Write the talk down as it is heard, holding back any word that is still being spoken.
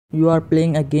You are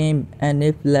playing a game and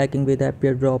it's lagging with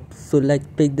FPS drops. So let's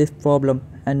fix this problem,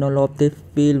 and all of this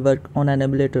will work on an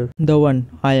emulator. The one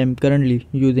I am currently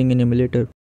using in emulator.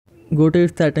 Go to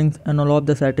its settings and all of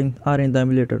the settings are in the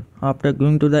emulator. After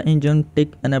going to the engine,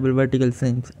 tick enable vertical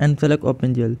syncs and select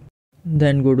OpenGL.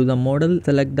 Then go to the model,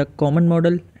 select the common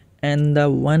model, and the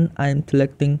one I am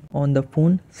selecting on the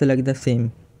phone, select the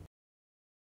same.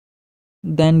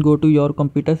 Then go to your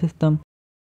computer system.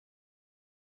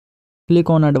 Click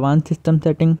on advanced system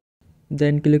setting,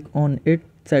 then click on it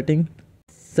setting,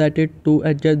 set it to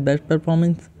adjust best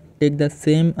performance, take the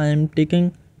same I am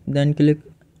taking, then click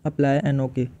apply and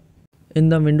OK. In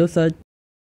the Windows search,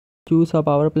 choose a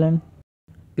power plan,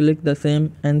 click the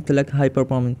same and select high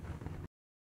performance.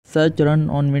 Search run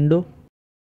on window,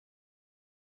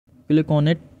 click on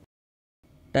it,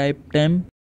 type temp,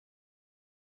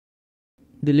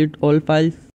 delete all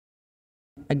files,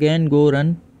 again go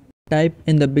run. Type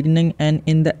in the beginning and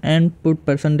in the end put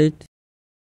 %.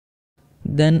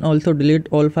 Then also delete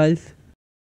all files.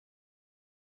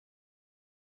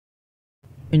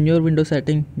 In your Windows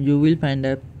setting, you will find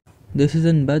app. This is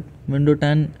in both Windows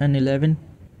 10 and 11.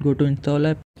 Go to install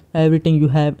app. Everything you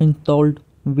have installed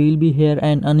will be here,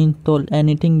 and uninstall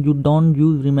anything you don't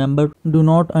use. Remember, do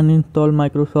not uninstall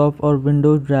Microsoft or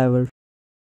Windows drivers.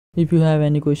 If you have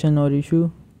any question or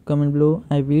issue, comment below.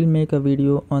 I will make a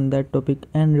video on that topic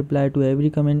and reply to every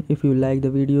comment. If you like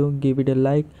the video, give it a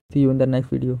like. See you in the next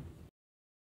video.